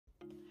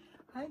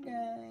Hi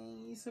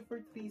guys! So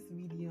for today's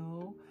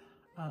video,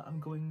 I'm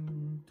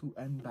going to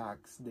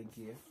unbox the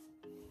gift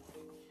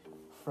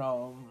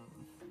from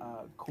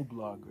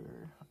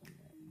co-blogger.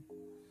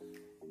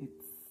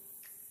 It's,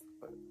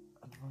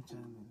 ano bang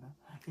channel nila?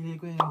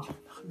 Hindi ko yung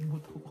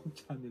nakalimutan ko ang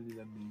channel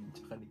nila, Min,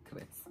 tsaka ni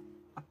Chris.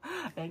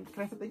 And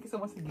Chris, thank you so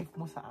much sa gift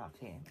mo sa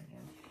akin.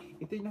 Ayan.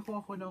 Ito yung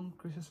nakuha ko ng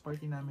Christmas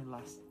party namin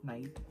last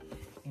night.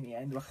 And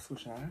i-unbox ko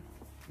siya.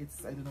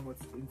 It's, I don't know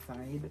what's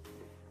inside.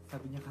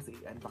 Sabi niya kasi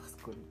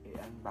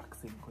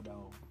i-unboxing ko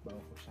daw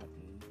bago ko siya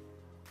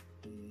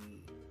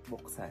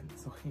i-buksan.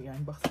 So,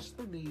 i-unbox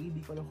siya today.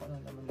 Hindi ko alam kung ano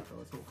naman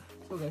ito.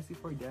 So guys,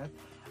 before that,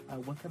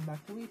 welcome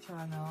back to my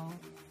channel.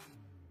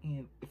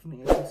 And if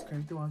you're not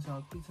subscribed to our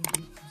channel, please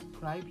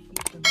subscribe, hit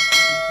the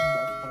notification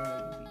bell for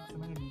sa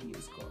mga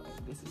videos ko.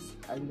 And this is,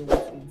 I don't know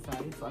what's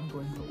inside, so I'm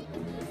going to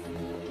open this.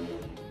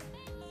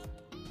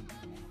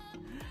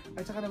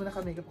 At saka naman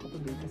naka-makeup ko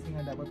today kasi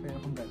nga dapat meron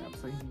akong ganap.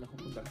 So, hindi na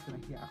akong punta kasi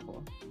nahiya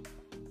ako.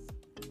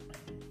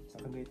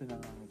 So, ganito na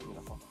nga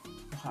nagtira ko.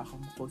 Mukha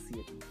akong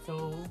pusit.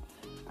 So,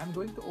 I'm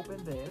going to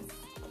open this.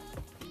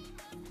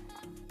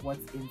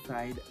 What's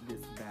inside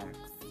this bag?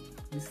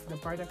 The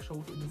product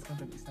shows in this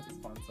content is not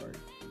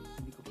sponsored.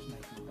 Hindi ko siya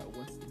nakikita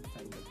what's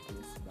inside of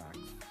this bag.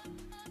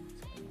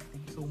 So,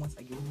 thank you so much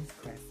again, Miss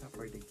Cresta,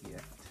 for the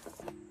gift.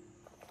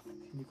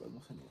 Hindi ko alam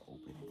kung saan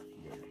open it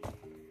here.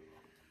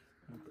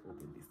 I need to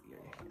open this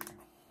area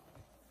here.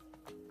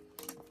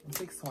 I'm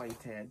so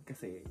excited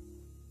kasi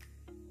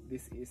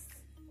this is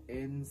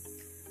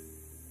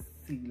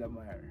NC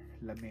Lamer.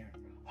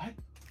 What?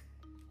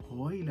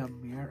 Hoy,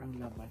 Lamer ang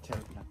laman.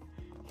 Charot lang.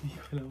 Hindi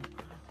ko alam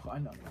kung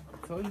ano ang laman.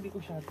 So, hindi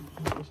ko siya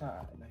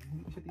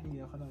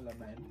tinigyan ko ng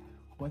laman.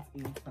 What's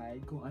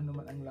inside, kung ano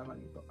man ang laman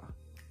ito.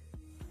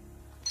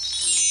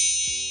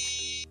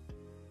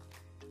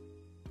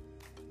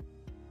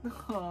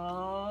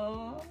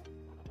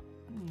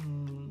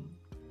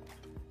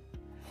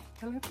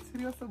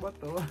 Seryoso ba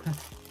to?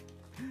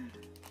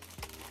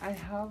 I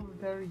have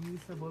the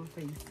reusable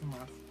face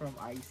mask from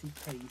Icy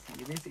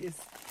Crazy.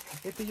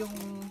 Ito yung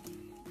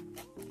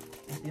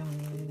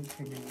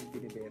kanyang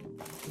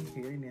binibenta. In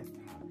fairness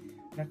ha,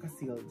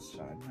 naka-sealed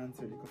siya.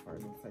 Non-surgical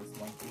farming size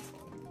 1 piece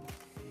only.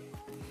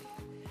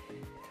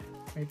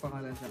 May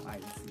pangalan siyang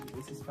Icy.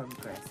 This is from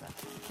Cresa.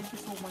 Thank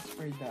you so much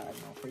for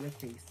the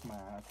face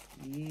mask.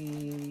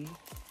 Yay!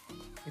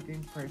 Ito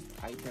yung first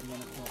item na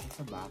nakuha ko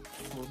sa box.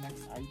 So,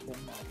 next item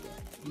natin.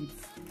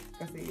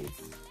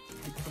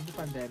 Because of the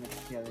pandemic,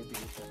 kaya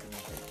nabili siya.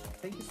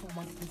 Thank you so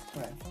much, Miss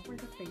Cresa, for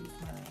the face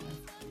mask.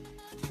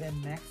 Then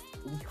next,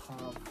 we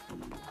have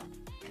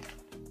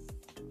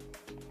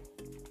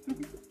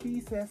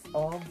pieces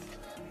of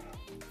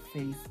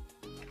face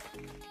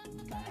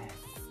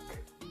mask.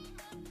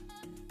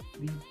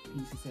 3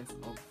 pieces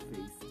of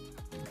face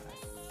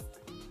mask.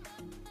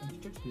 Ang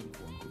charge din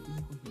po.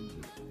 Hindi ko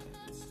hindi.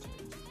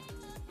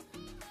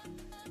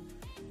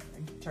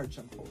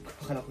 Charge ang phone.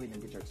 Akala ko yun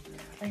nag-charge.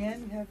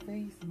 Ayan, we have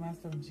face mask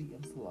from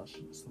JM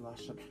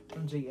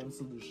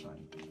Solution.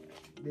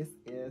 This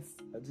is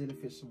a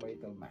Jellyfish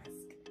Vital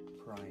Mask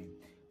Prime.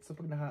 So,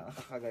 pag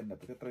nakakaganda,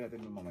 pagkatry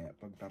natin mo mamaya,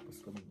 pagtapos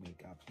ko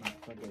mag-makeup,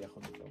 magpagaya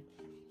ko nito.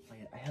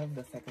 Ayan, I have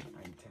the second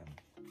item.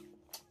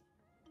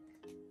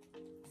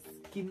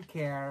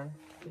 Skincare.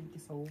 Thank you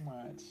so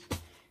much.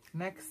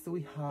 Next,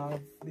 we have,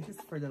 this is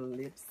for the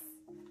lips.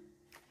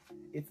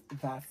 It's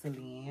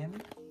Vaseline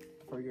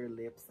for your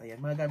lips. Ayan,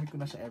 magagamit ko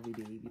na siya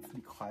everyday. It's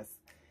because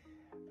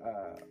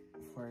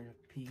for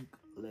pink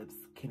lips,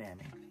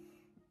 kineme.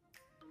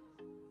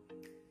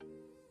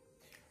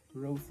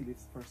 Rosy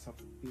lips for soft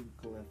pink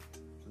lip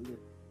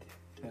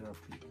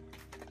therapy.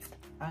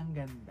 Ang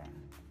ganda.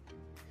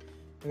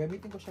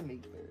 Gagamitin ko siya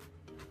later.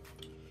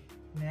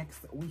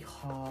 Next, we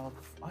have,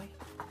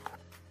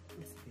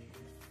 what's this?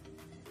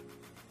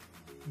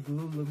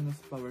 Blue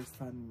Luminous Flower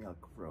Sun Milk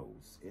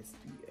Rose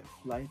SPF.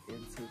 Light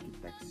and silky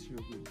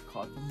texture with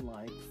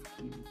cotton-like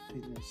skin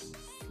finish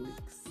sleek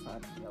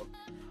sun milk.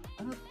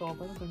 Ano to?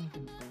 Paano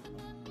gamitin to?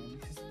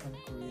 This is from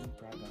Korean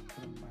product.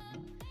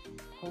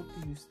 How to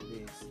use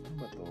this?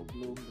 Ano ba to?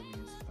 Blue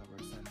Luminous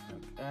Flower Sun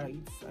Milk. I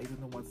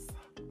don't know what's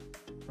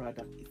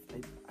product is.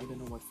 I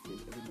don't know what's this.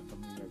 I don't know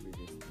familiar with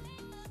this thing.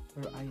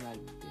 Pero I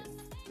like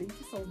this. Thank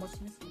you so much,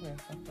 Miss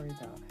Cresta, for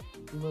the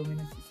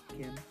Luminous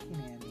Skin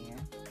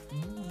Kinania.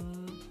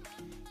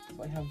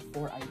 So I have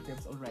 4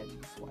 items already,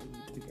 so I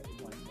need to get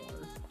 1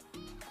 more.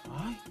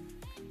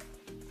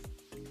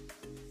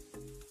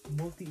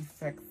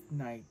 Multi-effect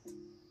night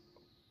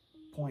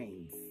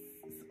points.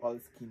 It's all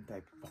skin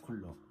type.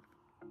 Pakulo.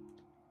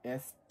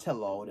 Estee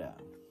Lauder.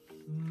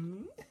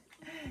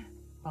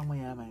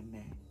 Pangmayaman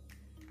na.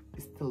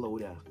 Estee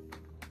Lauder.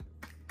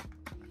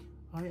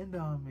 Ay, ang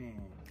dami.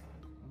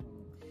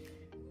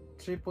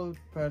 Triple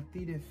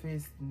Party de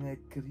Face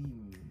Neck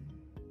Cream.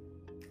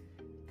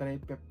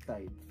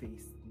 Tripeptide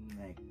Face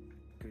Neck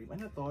Cream.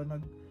 Ano to?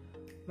 Ano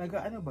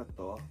ba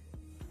to?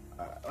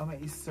 May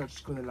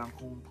i-search ko na lang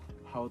kung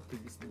how to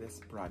use this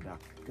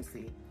product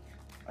kasi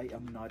I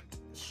am not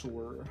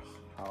sure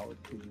how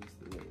to use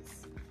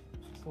this.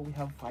 So we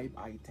have 5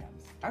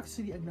 items.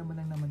 Actually, ang naman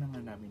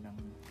namin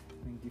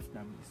ng gift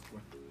namin is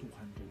worth 200,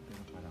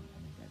 pero parang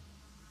ano yan.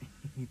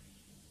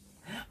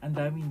 Ang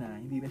dami na,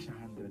 hindi na siya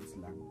hundreds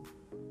lang.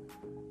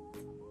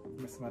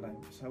 Mas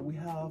marami pa siya. We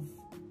have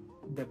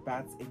the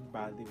Bath and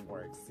Body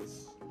Works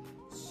is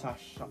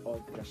Sasha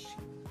Ultra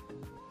Sheet.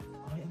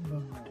 Ay, ang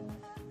bango.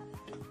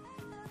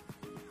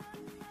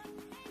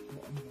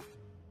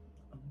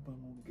 Ang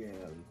bango,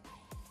 girl.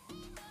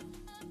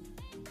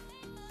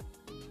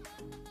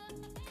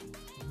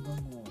 Ang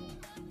bango.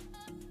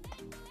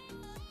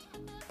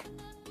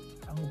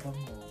 Ang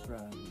bango,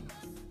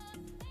 promise.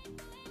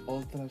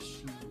 Ultra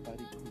Sheet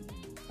Body Cream.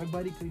 Pag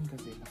body cream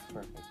kasi, mas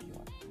perfect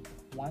yun.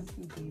 1,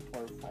 2, 3,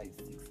 4, 5,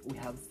 6. We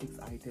have 6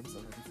 items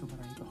already. So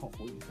marami pa akong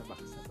kunin sa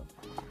box na to.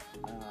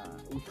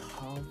 We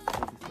have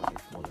this one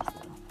is smaller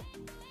one.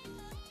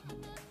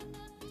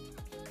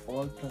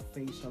 Ultra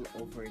Facial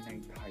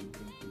Overnight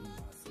Hydrating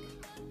Mask.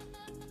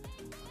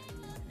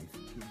 Ayan,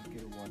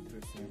 skincare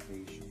water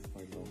reservation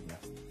for long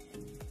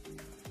lasting.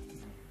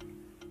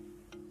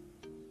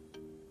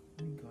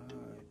 Oh my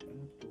god,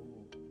 ano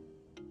to?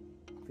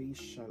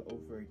 Facial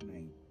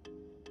Overnight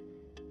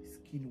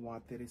Skin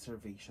Water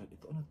Reservation.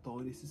 Ito ano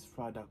to? This is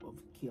product of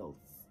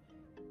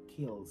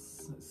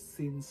Kiehl's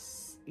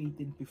since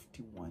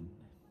 1851.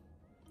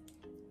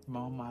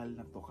 Mga mahal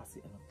na to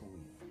kasi ano to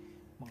eh.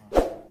 Mga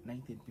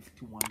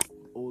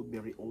 1951 old,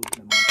 very old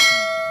na mga.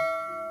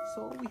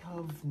 So we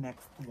have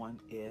next one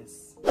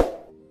is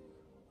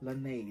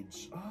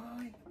Laneige.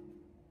 Ay!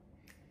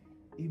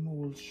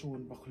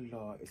 Emulsion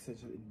bakla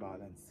essential in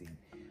balancing.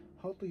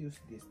 How to use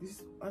this?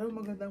 This is ano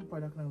magandang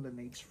product ng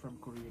Laneige from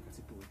Korea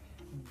kasi ito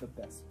the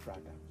best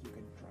product you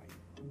can try.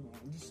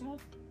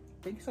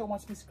 Thank you so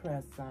much, Miss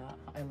Cressa.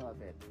 I love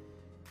it.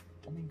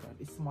 Oh my god,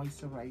 it's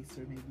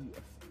moisturizer. Maybe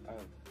if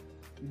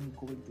when you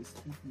go into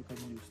sleep, you can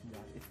use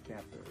that. It's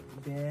better.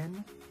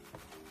 Then,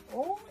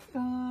 oh my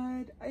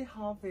god, I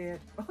have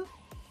it.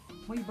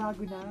 May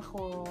bago na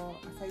ako.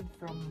 Aside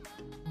from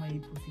my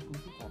pussy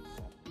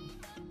capsule.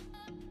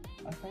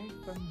 Aside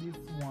from this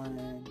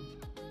one,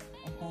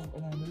 I have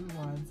another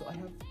one. So I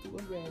have 2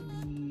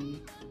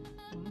 already.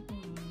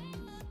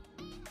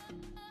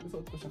 Gusto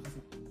ko siya kasi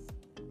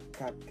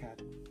cat.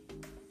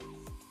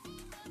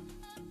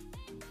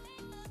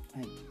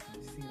 Ay,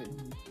 sira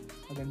yung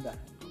magandahan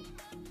ko.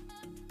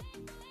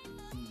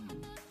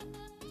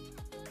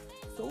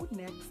 So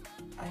next,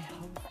 I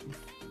have this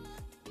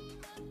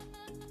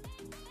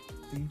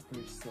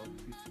paper soap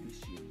 50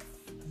 sheets.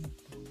 Ano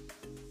to?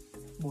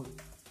 Sabon.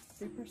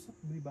 Paper soap,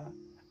 diba?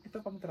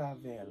 Ito pang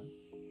travel.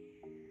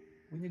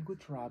 When you go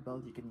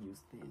travel, you can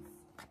use this.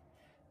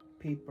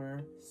 Paper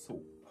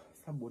soap.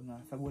 Sabon na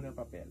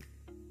papel.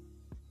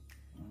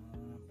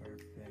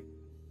 Perfect.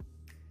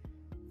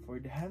 For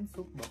the hand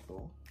soap ba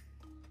to?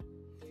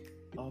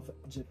 Of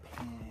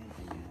Japan.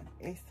 Ayan.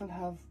 I still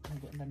have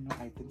no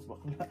items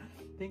bakla.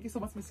 Thank you so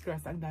much, Miss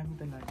Cressa. Ang dami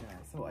talaga.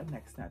 So,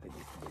 next natin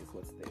is this.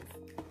 What's this?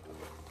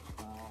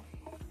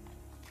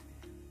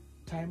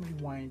 Time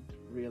Rewind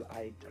Real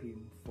Eye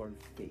Cream for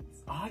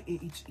Face.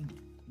 AHA.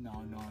 No.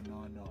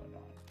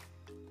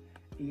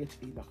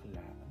 AHA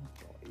bakla. Ano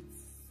to?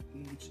 It's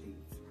AHA.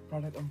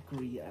 Product of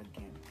Korea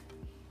again.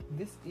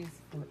 This is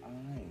for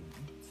eye.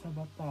 Sa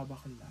bata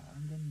bakla.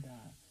 Ang ganda.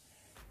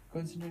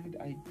 Concentrated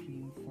eye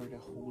cream for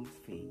the whole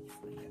face.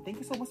 Ayan.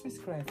 Thank you so much,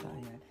 Miss Cressa.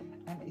 Ayan.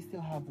 And I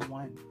still have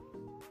one.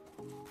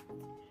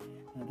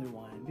 Another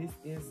one. This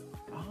is,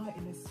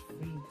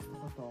 Innisfree. Gusto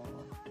ko to.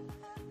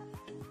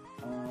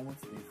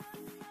 What's this?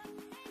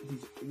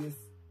 This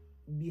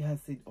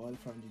Bihacid oil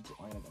from Gigi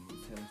Oil and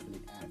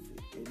salicylic acid.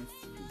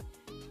 Innisfree.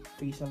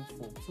 Facial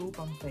foam. So,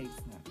 pang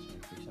face na.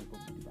 Facial foam,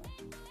 diba?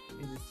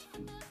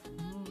 Innisfree.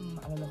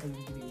 Alala ko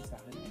yung binigay sa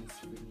akin na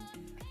Innisfree ni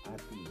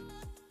Ate.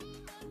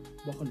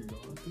 Bakala,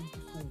 thank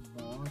you so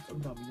much.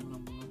 Ang dami naman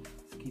ng mga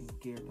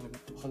skincare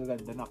talaga.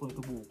 Kagaganda na ako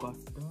nito bukas.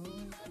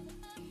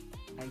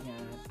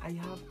 Ayan. I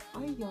have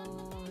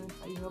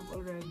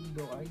already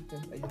the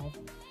items. I have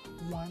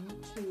 1,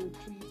 2,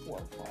 3, 4,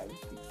 5,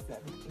 6,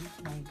 7,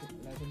 8, 9,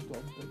 10, 11,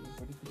 12, 13,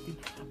 14,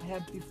 15. I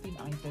have 15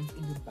 items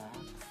in the box.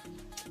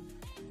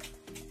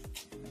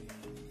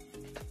 Ayan.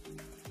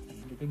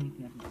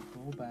 Gagamitin natin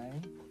ito by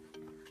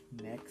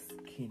Next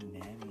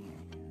Kinemi.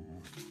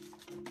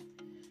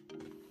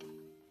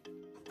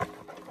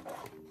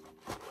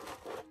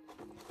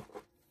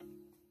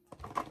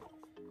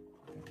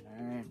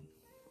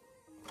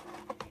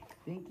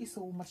 Thank you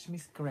so much,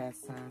 Miss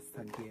Cressa,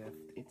 sa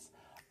gift.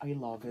 I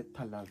love it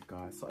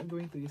talaga. So, I'm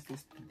going to use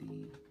this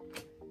today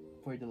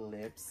for the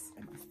lips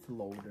and Estee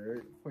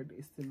Lauder. For the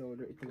Estee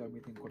Lauder, ito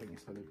gamitin ko rin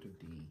Estee Lauder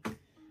today.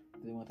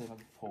 Doon mo tayo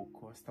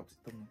mag-focus. Tapos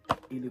itong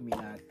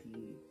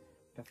Illuminati.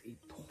 Tapos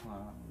ito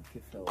ang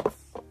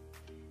Kiehl's.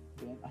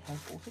 Then, I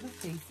have also the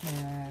face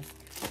mask.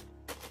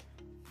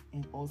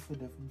 And also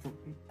the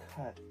body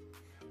cut.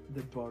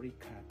 The body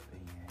cut.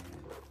 Ayan.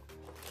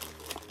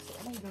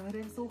 Oh my god,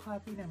 I'm so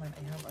happy naman.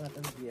 I have a lot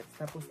of gifts.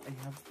 Tapos I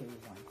have still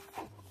one.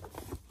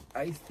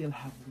 I still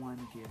have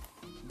one gift.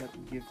 That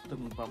gift to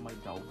me from my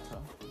daughter.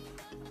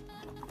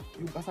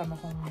 Yung kasama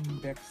kong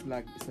Bex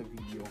lagi sa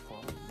video ko.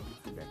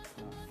 Si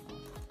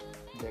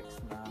Bex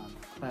na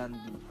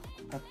Tandy,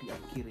 Kapi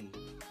Akiri.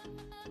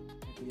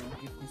 Ito yung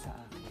gift niya sa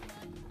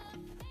akin.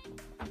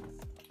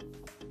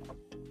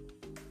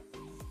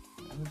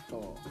 Ano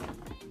to?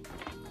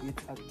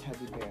 It's a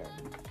teddy bear.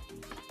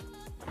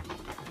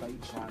 By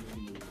John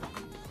Lee.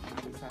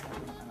 Ito sa akin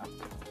ng anak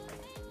ko.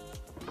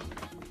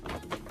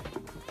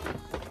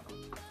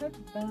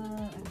 Tada!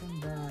 Ang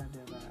ganda,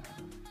 diba?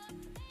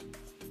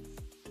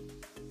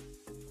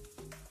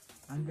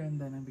 Ang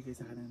ganda ng bigay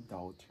sa akin ng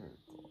daughter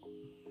ko.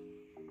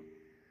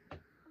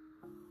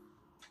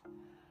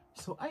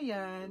 So,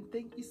 ayan.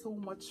 Thank you so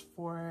much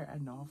for,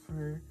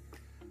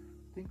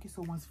 thank you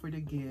so much for the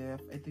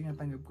gift. Ito yung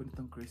natanggap ko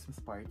nitong Christmas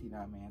party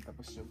namin.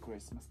 Tapos yung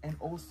Christmas. And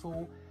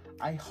also,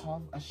 I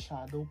have a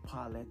shadow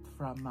palette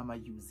from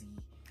Mama Yuzi.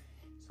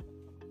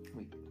 So,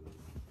 wait.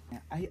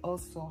 I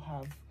also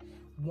have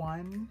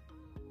one,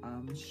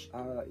 it's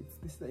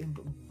this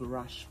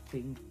brush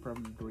paint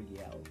from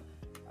Brielle.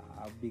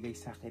 Bigay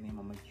sa akin ni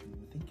Mama Yu.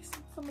 Thank you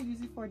so much, Mama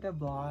Yuzi, for the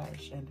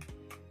blush. And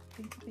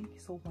thank you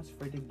so much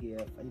for the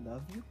gift. I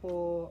love you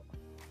po.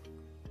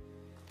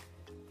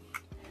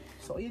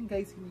 So, ayan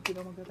guys, hindi ko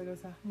na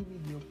magtatagal sa aking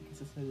video because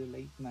it's a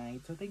late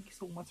night. So, thank you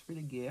so much for the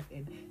gift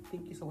and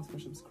thank you so much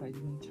for subscribing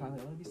to my channel.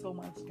 I love you so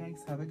much,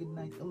 guys. Have a good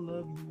night. I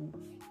love you.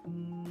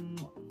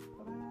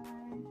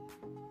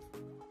 Bye-bye.